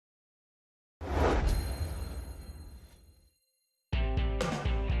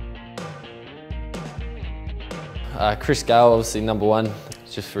Chris Gale, obviously #1,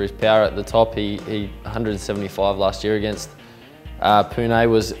 just for his power at the top. He 175 last year against Pune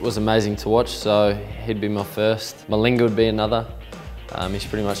was amazing to watch, so he'd be my first. Malinga would be another. He's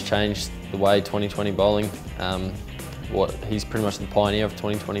pretty much changed the way 2020 bowling. He's pretty much the pioneer of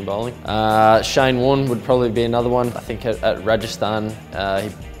 2020 bowling. Shane Warne would probably be another one. I think at Rajasthan,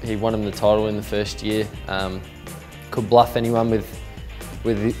 he won him the title in the first year. Could bluff anyone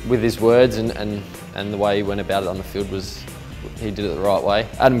with his words and the way he went about it on the field he did it the right way.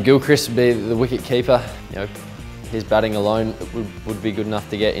 Adam Gilchrist would be the wicket keeper. You know, his batting alone would be good enough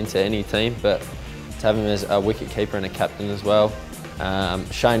to get into any team, but to have him as a wicket keeper and a captain as well.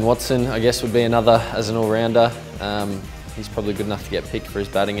 Shane Watson, I guess, would be another as an all-rounder. He's probably good enough to get picked for his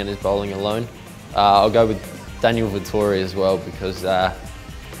batting and his bowling alone. I'll go with Daniel Vettori as well, because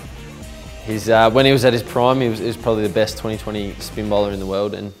when he was at his prime, he was probably the best 2020 spin bowler in the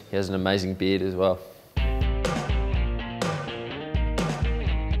world, and he has an amazing beard as well.